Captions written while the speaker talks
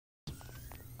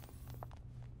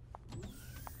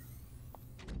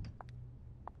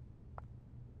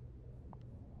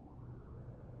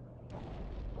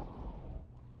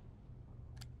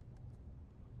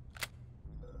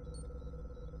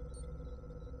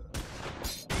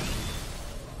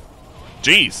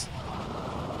Jeez.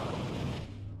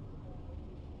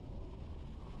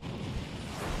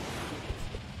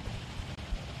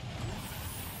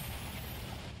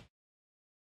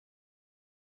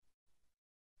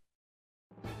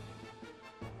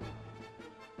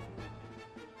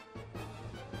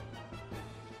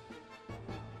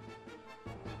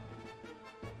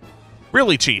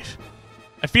 Really, Chief?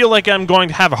 I feel like I'm going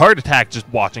to have a heart attack just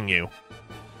watching you.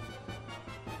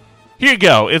 Here you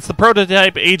go. It's the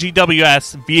prototype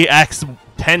AGWS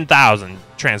VX-10000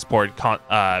 transport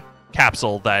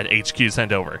capsule that HQ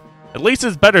sent over. At least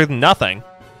it's better than nothing.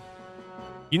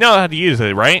 You know how to use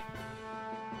it, right?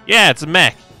 Yeah, it's a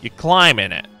mech. You climb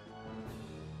in it.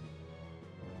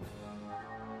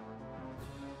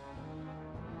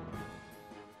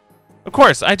 Of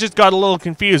course, I just got a little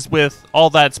confused with all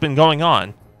that's been going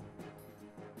on.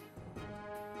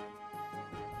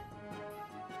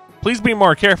 Please be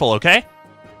more careful, okay?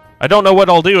 I don't know what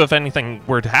I'll do if anything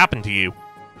were to happen to you.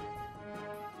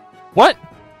 What?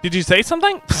 Did you say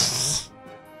something?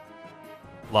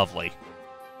 Lovely.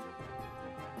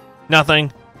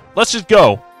 Nothing. Let's just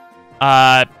go.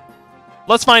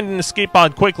 Let's find an escape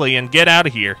pod quickly and get out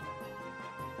of here.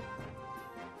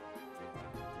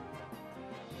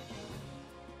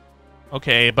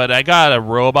 Okay, but I got a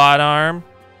robot arm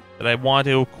that I want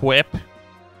to equip.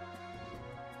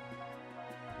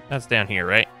 That's down here,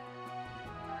 right?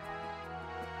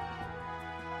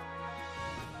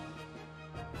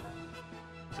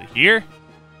 Is it here?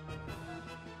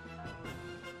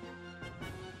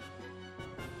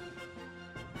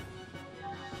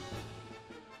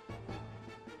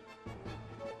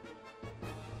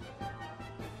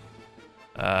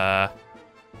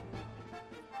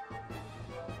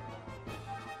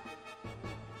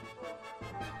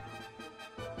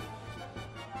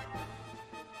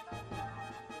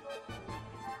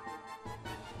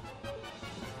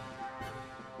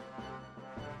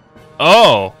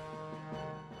 Oh,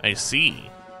 I see.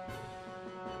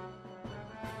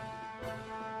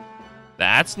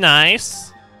 That's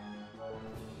nice.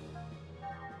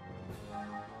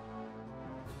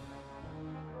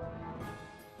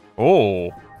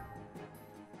 Oh.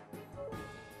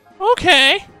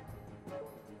 Okay.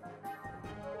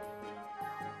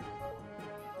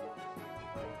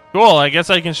 Cool, I guess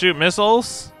I can shoot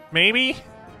missiles, maybe?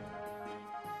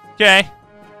 Okay.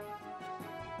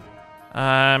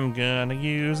 I'm gonna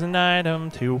use an item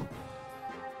too.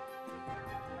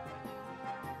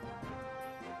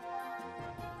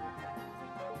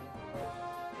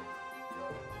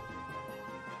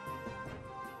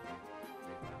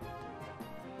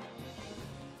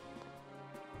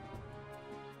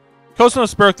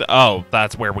 KOS-MOS broke the... Oh,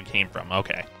 that's where we came from.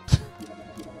 Okay.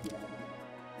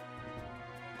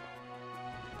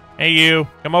 Hey, you.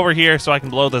 Come over here so I can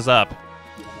blow this up.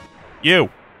 You.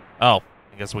 Oh.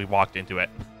 I guess we walked into it.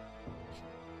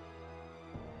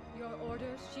 Your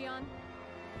orders, Xion?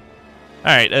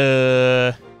 Alright,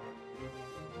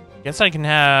 guess I can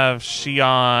have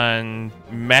Xion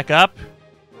mech up.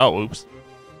 Oh, oops.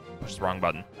 Pushed the wrong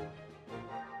button.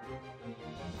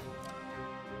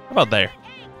 How about there?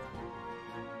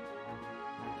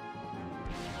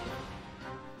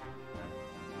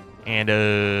 And,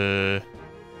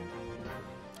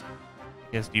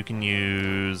 guess you can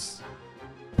use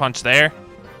punch there.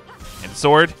 And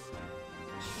sword.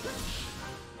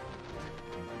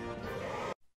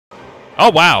 Oh,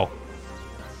 wow.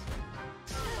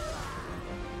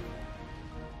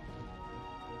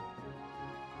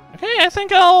 Okay, I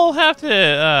think I'll have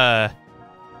to,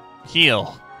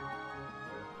 heal.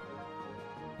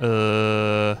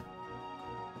 Oh,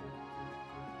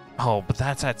 but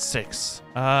that's at 6.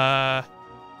 Okay,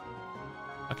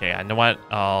 I know what?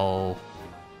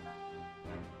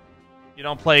 You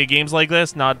don't play games like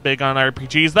this? Not big on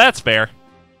RPGs? That's fair.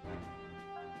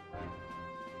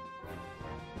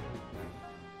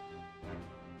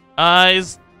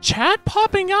 Is chat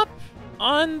popping up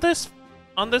on this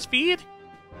feed?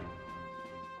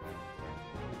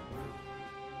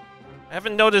 I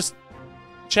haven't noticed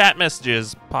chat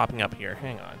messages popping up here.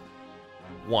 Hang on.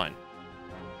 1.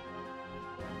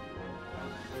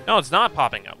 No, it's not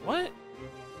popping up. What?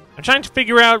 I'm trying to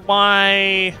figure out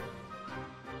why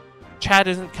chat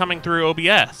isn't coming through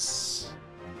OBS.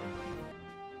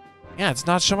 Yeah, it's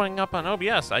not showing up on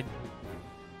OBS.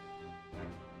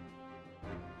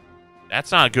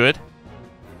 That's not good.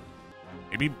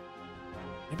 Maybe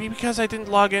because I didn't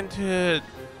log into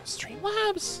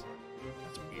Streamlabs?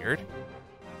 That's weird.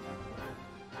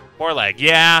 More lag,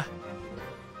 yeah.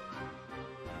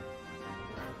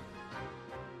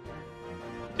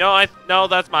 No,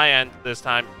 that's my end this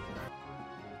time.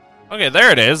 Okay,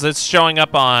 there it is. It's showing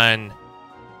up on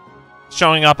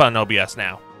showing up on OBS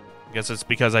now. I guess it's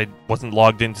because I wasn't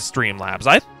logged into Streamlabs.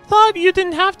 I thought you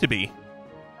didn't have to be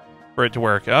for it to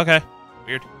work. Okay.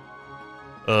 Weird.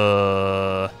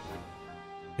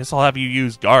 Guess I'll have you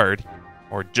use guard.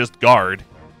 Or just guard.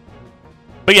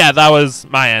 But yeah, that was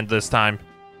my end this time.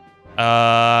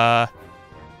 Guess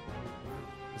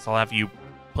I'll have you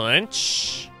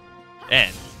punch.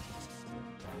 End.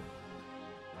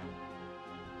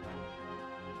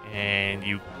 And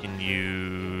you can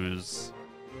use...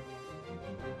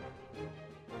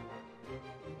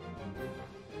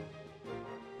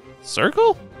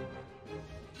 circle?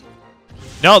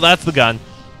 No, that's the gun.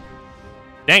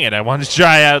 Dang it, I wanted to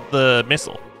try out the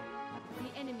missile.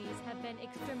 The enemies have been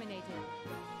exterminated.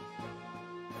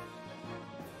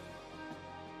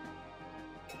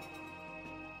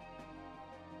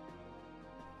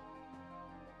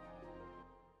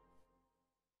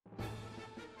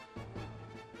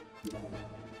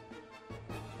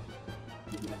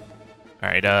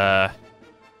 Alright,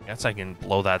 guess I can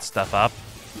blow that stuff up.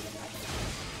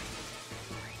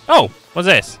 Oh, what's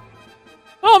this?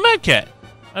 Oh, medkit.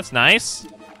 That's nice.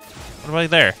 What about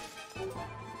there?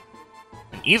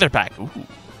 An ether pack. Ooh.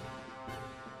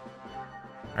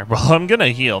 Alright, well, I'm gonna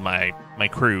heal my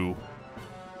crew.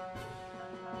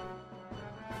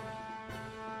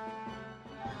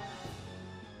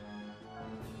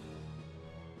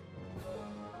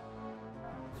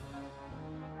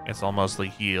 Guess I'll mostly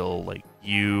heal, like,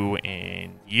 you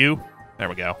and you. There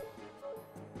we go.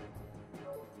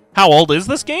 How old is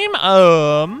this game?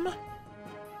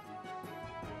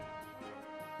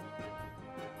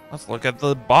 Let's look at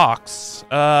the box.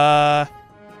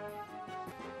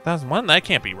 2001? That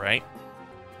can't be right.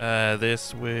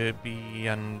 This would be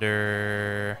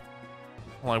under...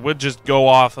 Well, I would just go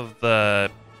off of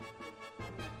the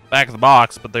back of the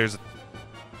box, but there's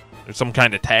some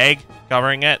kind of tag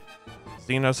covering it.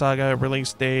 Xenosaga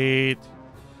release date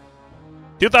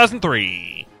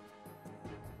 2003.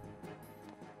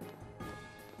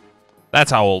 That's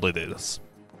how old it is.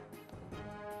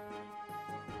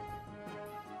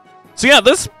 So yeah,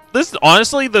 this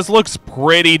honestly, this looks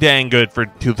pretty dang good for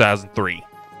 2003.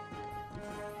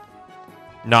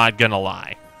 Not gonna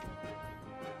lie.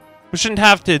 We shouldn't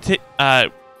have to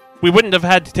we wouldn't have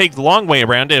had to take the long way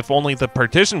around if only the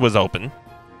partition was open.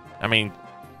 I mean,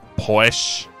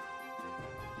 push.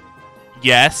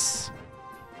 Yes.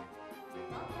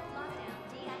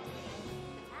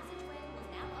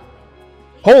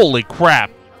 Holy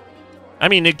crap. I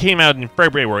mean, it came out in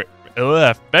February,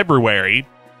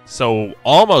 so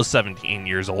almost 17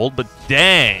 years old, but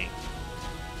dang.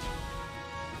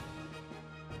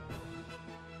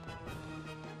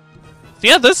 So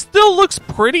yeah, this still looks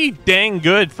pretty dang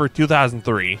good for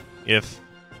 2003, if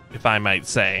I might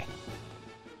say.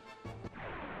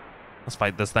 Let's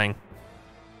fight this thing.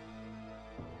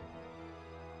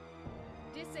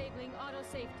 Disabling auto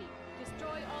safety.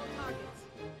 Destroy all targets.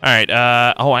 Alright,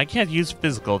 oh, I can't use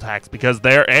physical attacks because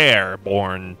they're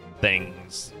airborne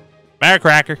things.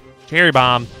 Firecracker, cherry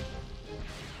bomb.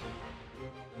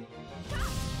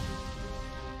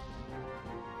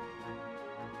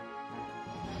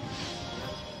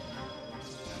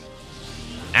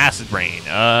 Acid rain.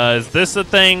 Is this a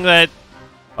thing that...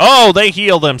 Oh, they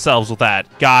heal themselves with that.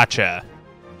 Gotcha.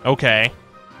 Okay.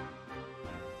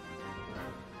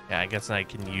 Yeah, I guess I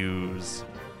can use...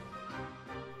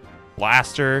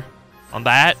 Blaster on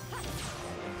that.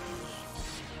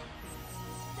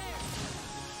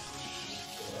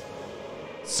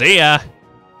 See ya.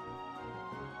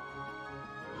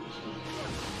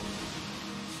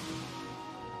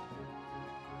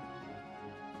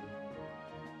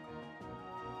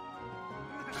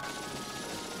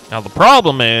 Now the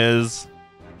problem is,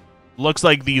 looks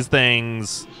like these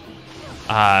things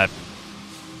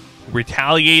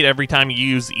retaliate every time you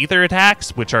use ether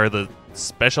attacks, which are the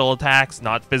special attacks,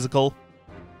 not physical.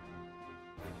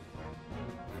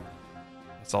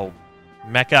 So I'll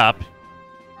mech up.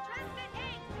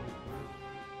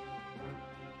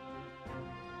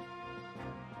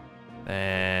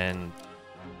 And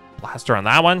blaster on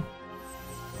that one.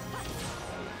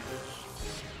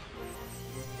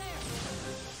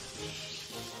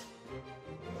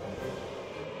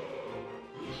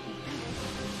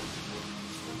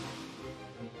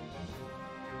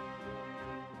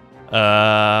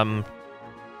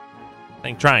 I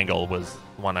think triangle was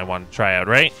the one I wanted to try out,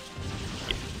 right?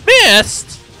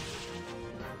 Missed?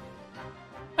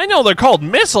 I know they're called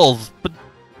missiles, but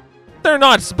they're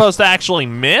not supposed to actually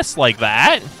miss like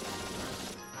that.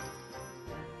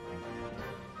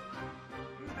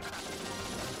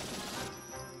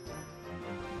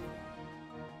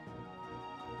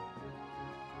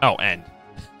 Oh, end.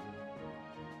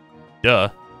 Duh.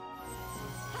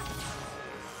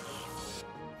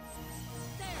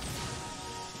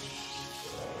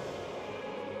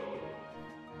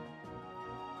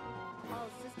 All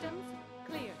systems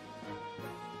clear.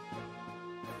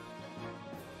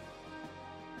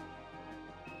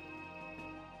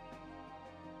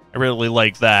 I really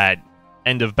like that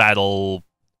end of battle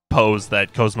pose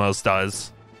that KOS-MOS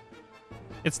does.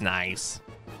 It's nice.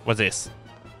 What's this?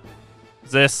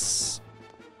 Is this...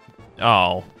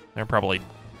 Oh, they're probably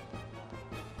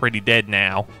pretty dead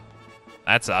now.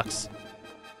 That sucks.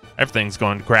 Everything's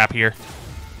going to crap here.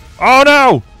 Oh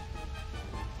no!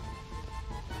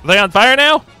 Are they on fire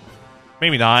now?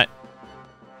 Maybe not.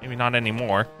 Maybe not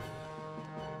anymore.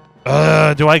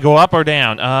 Do I go up or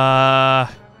down? I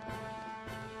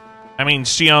mean,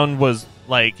 Shion was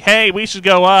like, hey, we should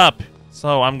go up.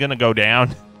 So I'm gonna go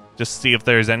down. Just see if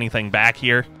there's anything back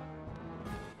here.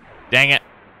 Dang it.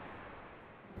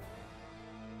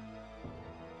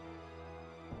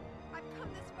 I've come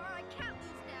this far, I can't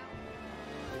lose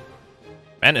now.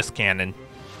 Menace cannon.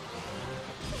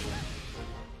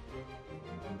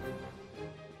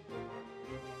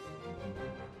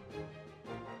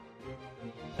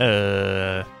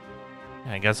 I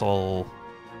guess I'll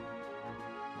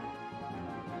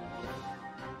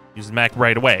use the mech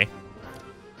right away.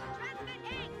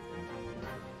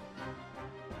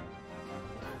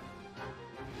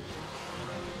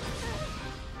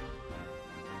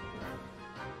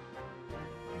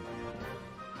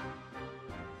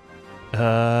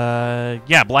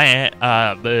 Yeah,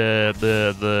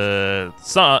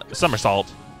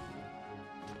 somersault.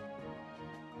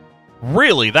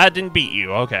 Really? That didn't beat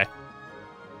you? Okay.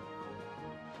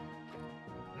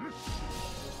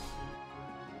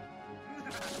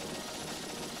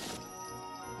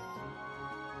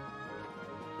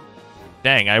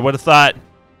 Dang, I would have thought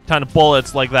a ton of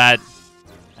bullets like that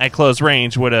at close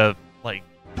range would have, like,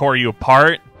 tore you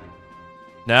apart.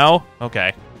 No?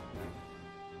 Okay.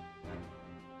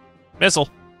 Missile.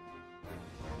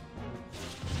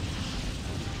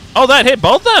 Oh, that hit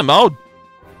both of them. Oh,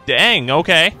 dang.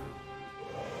 Okay.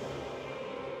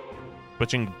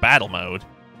 Switching to battle mode.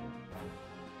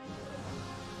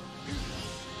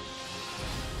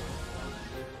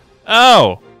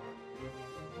 Oh.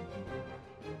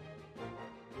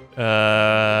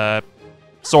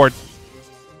 Sword.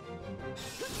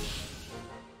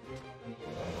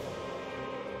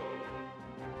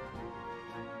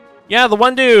 Yeah, the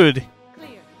one dude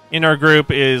in our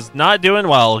group is not doing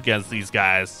well against these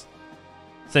guys,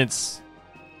 since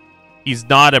he's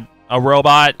not a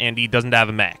robot and he doesn't have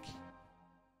a mech.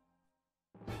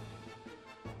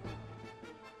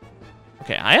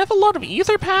 Okay, I have a lot of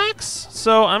ether packs,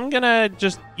 so I'm gonna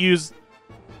just use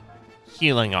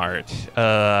healing art.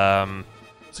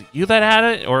 Was it you that had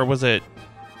it, or was it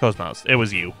KOS-MOS? It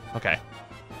was you. Okay.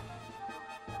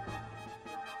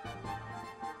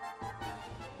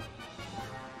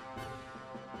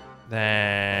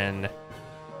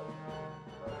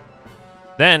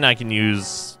 Then I can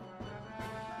use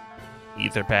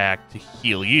ether pack to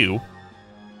heal you.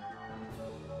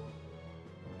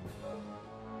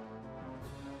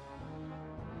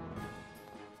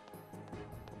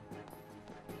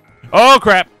 Oh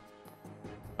crap!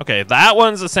 Okay, that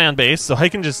one's a sound base, so I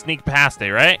can just sneak past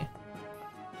it, right?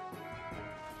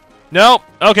 Nope.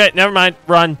 Okay, never mind.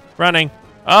 Run. Running.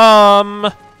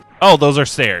 Oh, those are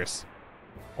stairs.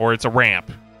 Or it's a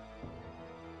ramp.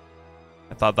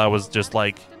 I thought that was just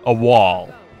like a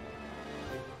wall.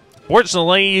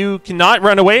 Fortunately, you cannot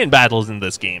run away in battles in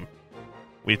this game,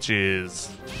 which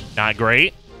is not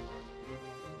great.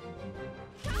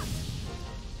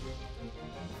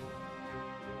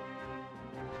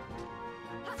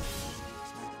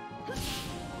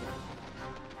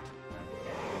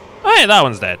 Oh, hey, that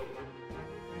one's dead.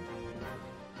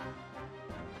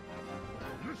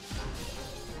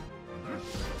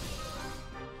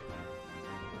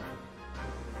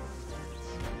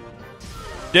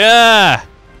 Yeah!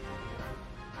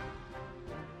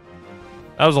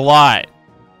 That was a lot.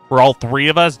 For all three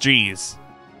of us? Jeez.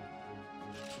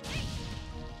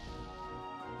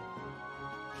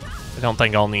 I don't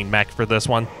think I'll need mech for this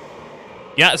one.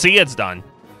 Yeah, see, it's done.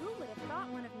 Who would have thought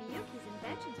one of Miyuki's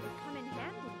inventions would come in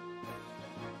handy?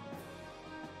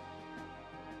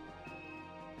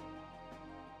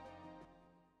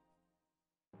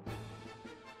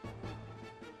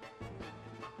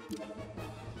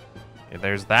 Okay,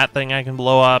 there's that thing I can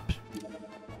blow up.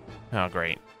 Oh,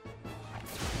 great.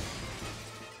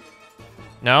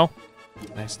 No?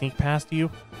 Can I sneak past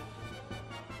you?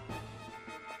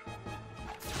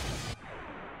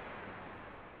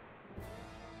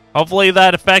 Hopefully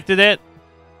that affected it.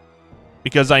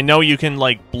 Because I know you can,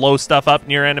 like, blow stuff up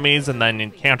near enemies and then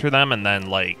encounter them and then,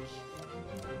 like,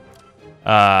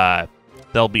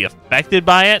 they'll be affected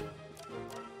by it.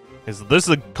 Because this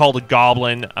is called a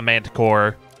goblin, a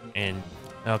manticore, and...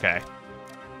 Okay.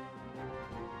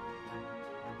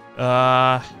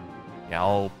 Yeah,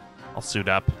 I'll suit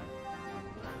up.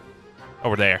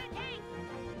 Over there.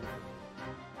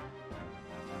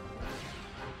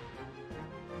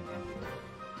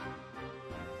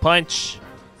 Punch.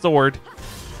 Sword.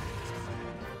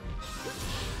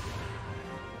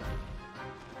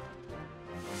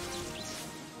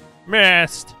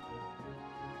 Missed.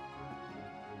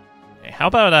 Hey, how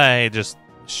about I just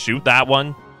shoot that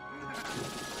one?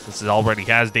 Since it already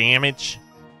has damage.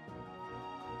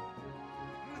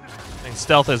 And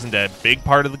stealth isn't a big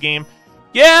part of the game.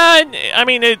 Yeah, I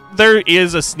mean, there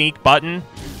is a sneak button,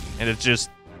 and it's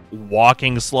just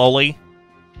walking slowly.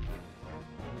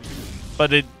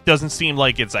 But it doesn't seem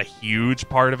like it's a huge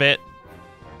part of it.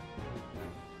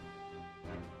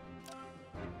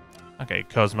 Okay,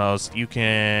 KOS-MOS, you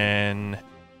can...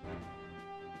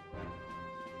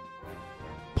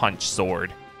 punch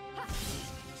sword.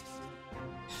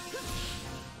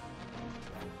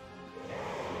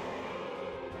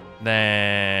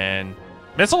 Then...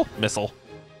 missile? Missile.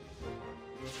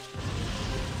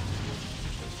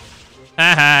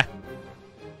 Haha.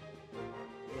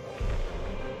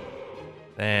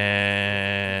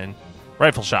 Then...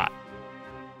 rifle shot.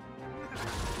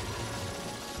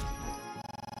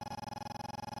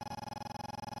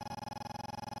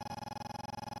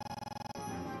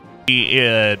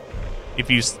 If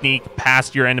you sneak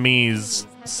past your enemies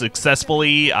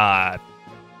successfully, you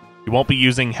won't be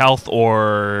using health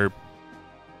or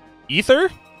ether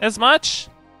as much.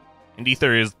 And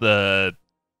ether is the...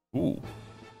 ooh.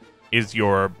 Is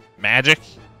your magic,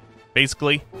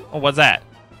 basically. Oh, what's that?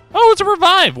 Oh, it's a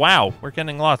revive! Wow, we're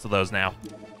getting lots of those now.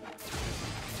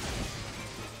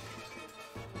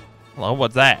 Hello,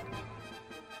 what's that?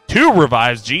 2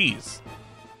 revives, jeez.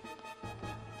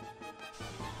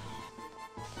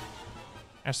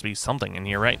 Has to be something in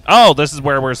here, right? Oh, this is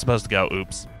where we're supposed to go.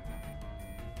 Oops.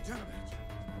 Damn it.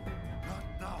 Not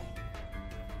now.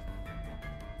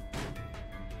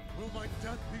 Will my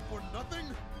death be for nothing?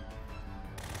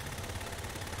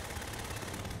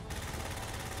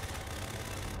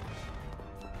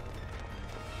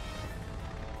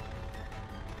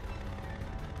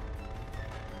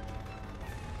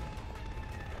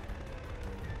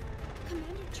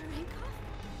 Commander Cherenkov?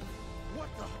 What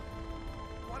the?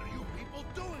 What are you people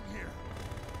doing here?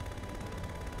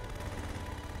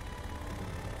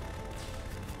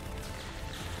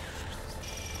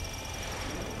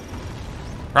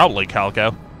 Probably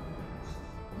Calico.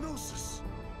 Gnosis.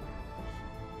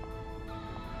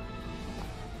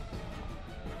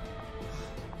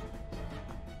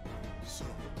 So,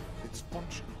 it's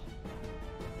functional.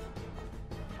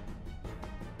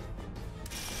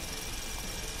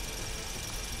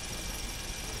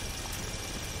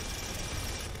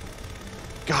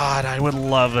 God, I would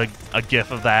love a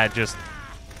gif of that. Just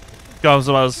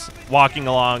KOS-MOS walking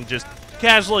along, just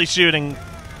casually shooting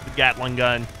the Gatling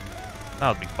gun. That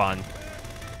would be fun.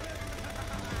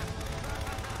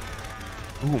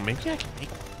 Ooh, maybe I can make...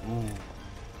 ooh.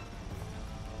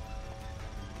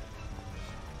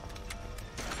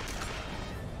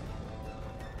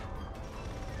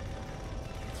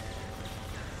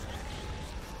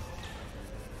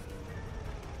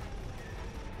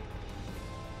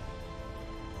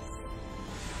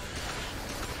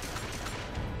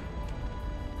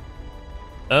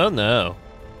 Oh no.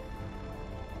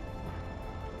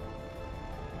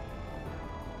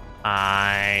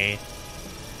 I...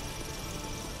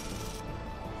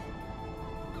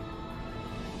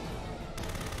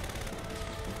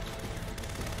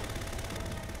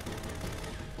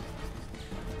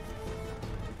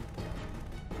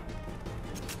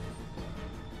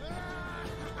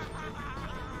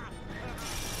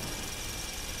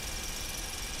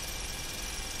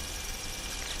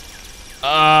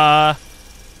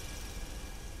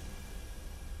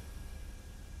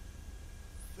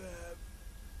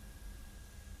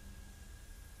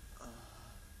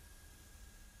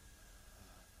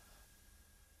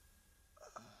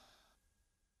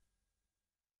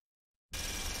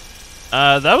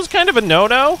 that was kind of a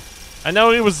no-no. I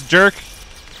know he was a jerk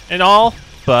and all,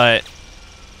 but...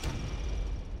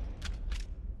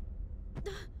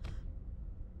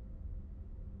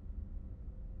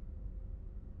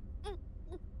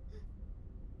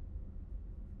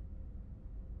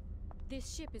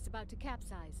 This ship is about to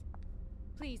capsize.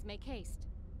 Please make haste.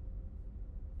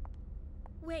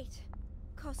 Wait.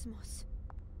 KOS-MOS.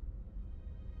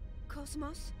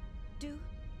 KOS-MOS? Do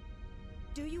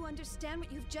Do you understand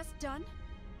what you've just done?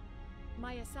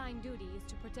 My assigned duty is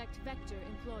to protect Vector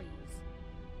employees.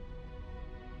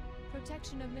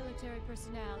 Protection of military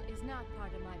personnel is not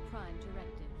part of my prime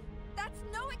directive. That's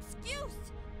no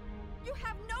excuse! You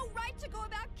have no right to go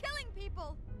about killing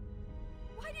people!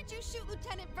 Why did you shoot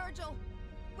Lieutenant Virgil?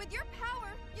 With your power,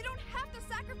 you don't have to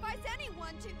sacrifice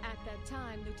anyone to— At that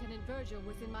time, Lieutenant Virgil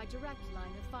was in my direct line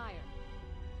of fire.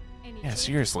 Any Yeah, changes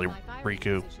seriously, to my firing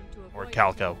Riku. position to Or avoid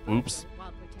Calco. Lieutenant Oops. Virgil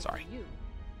while protecting Sorry. you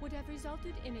would have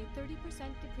resulted in a 30%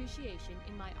 depreciation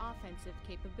in my offensive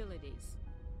capabilities.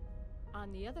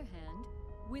 On the other hand,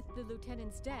 with the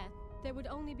lieutenant's death, there would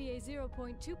only be a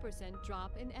 0.2%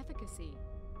 drop in efficacy.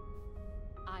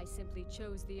 I simply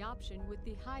chose the option with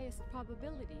the highest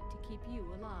probability to keep you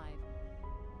alive.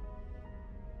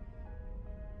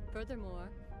 Furthermore,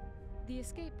 the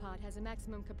escape pod has a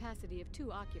maximum capacity of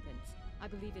 2 occupants. I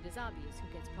believe it is obvious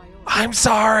who gets priority. I'm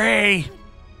sorry!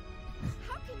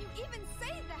 How can you even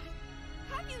say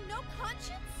that? Have you no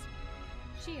conscience?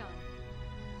 Shion,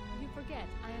 you forget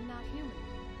I am not human.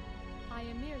 I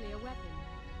am merely a weapon.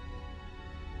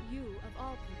 You, of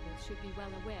all people, should be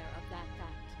well aware of that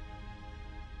fact.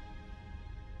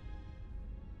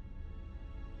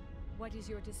 What is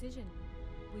your decision?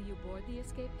 Will you board the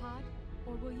escape pod,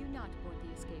 or will you not board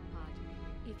the escape pod?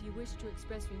 If you wish to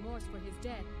express remorse for his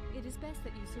death, it is best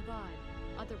that you survive.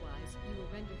 Otherwise, you will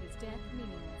render his death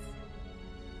meaningless.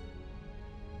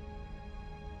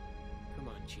 Come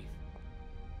on, Chief.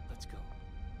 Let's go.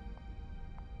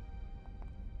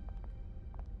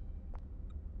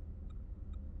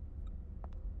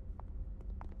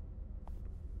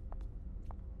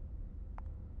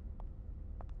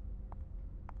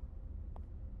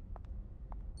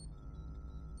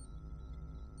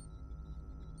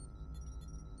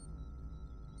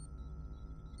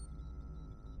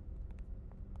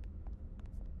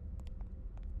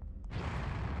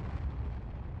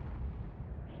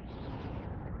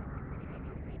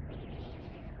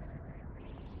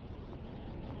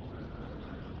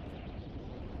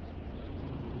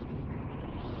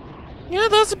 Yeah,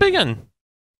 that's a big one.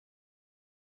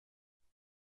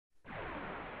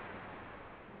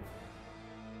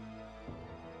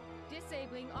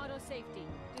 Disabling auto safety.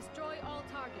 Destroy all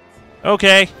targets.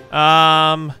 Okay,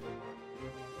 I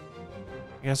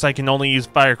guess I can only use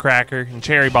Firecracker and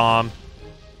Cherry Bomb.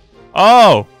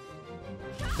 Oh!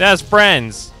 That's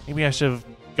friends. Maybe I should have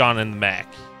gone in the mech.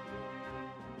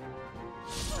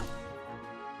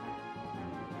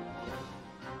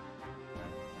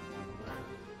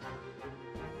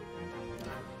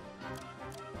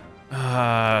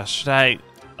 Should I...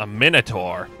 A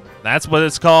Minotaur. That's what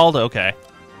it's called? Okay.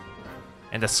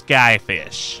 And a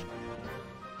Skyfish.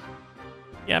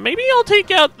 Yeah, maybe I'll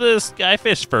take out the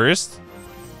Skyfish first.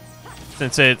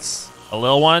 Since it's a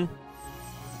little one.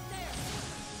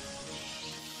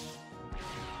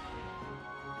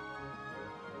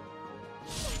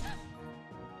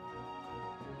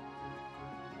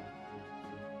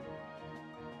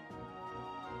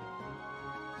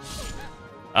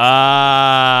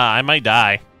 I might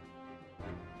die.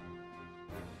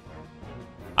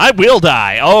 I will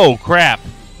die. Oh, crap.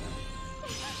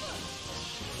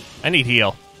 I need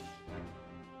heal.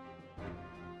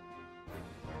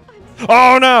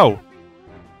 Oh, no!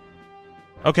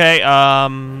 Okay,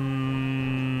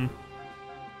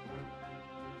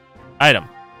 item.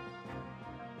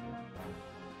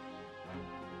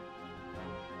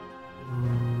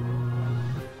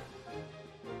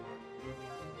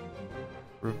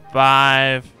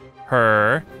 Revive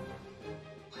her.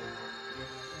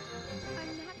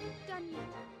 I'm not done yet.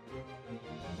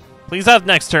 Please have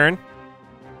next turn.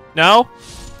 No?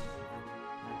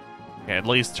 Okay, at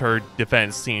least her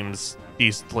defense seems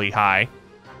decently high.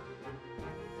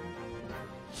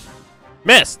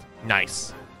 Missed!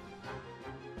 Nice.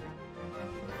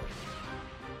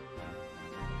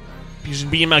 Fusion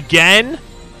Beam again?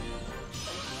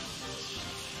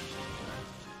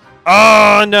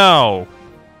 Oh, no!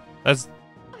 That's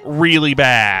really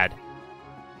bad.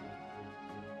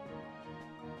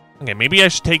 Okay, maybe I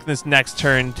should take this next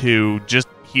turn to just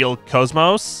heal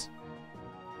KOS-MOS.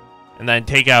 And then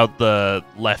take out the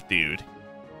left dude.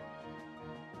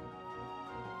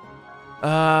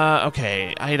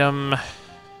 Okay, item.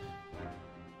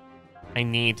 I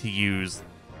need to use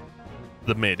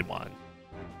the mid one.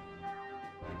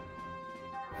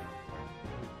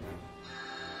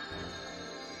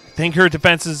 Think her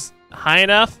defense is high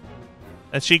enough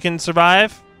that she can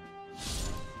survive?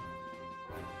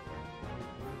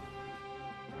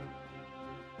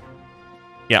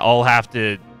 Yeah, I'll have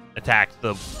to attack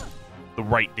the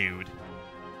right dude.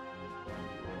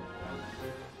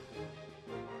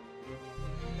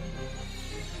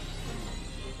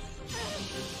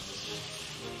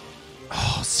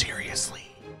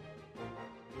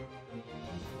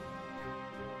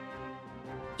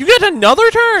 get another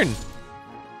turn?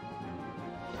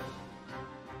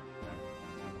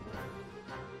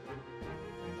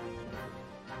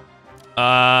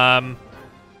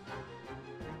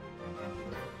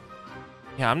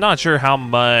 Yeah, I'm not sure how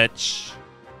much.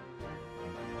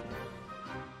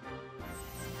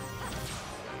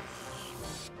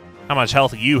 How much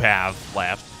health you have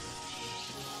left.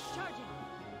 Charging.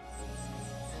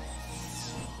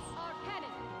 Our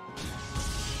cannon.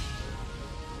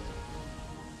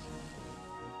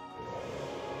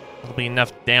 It'll be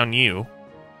enough to down you.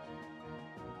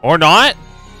 Or not?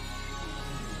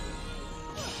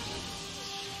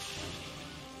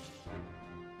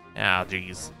 Oh,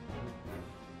 jeez.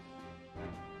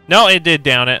 No, it did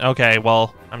down it. Okay,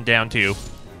 well, I'm down too.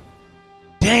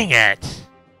 Dang it!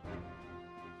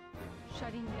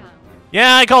 Shutting down.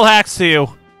 Yeah, I call hacks too.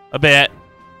 A bit.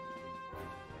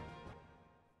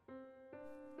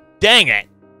 Dang it!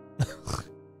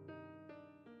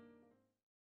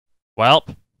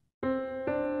 Welp.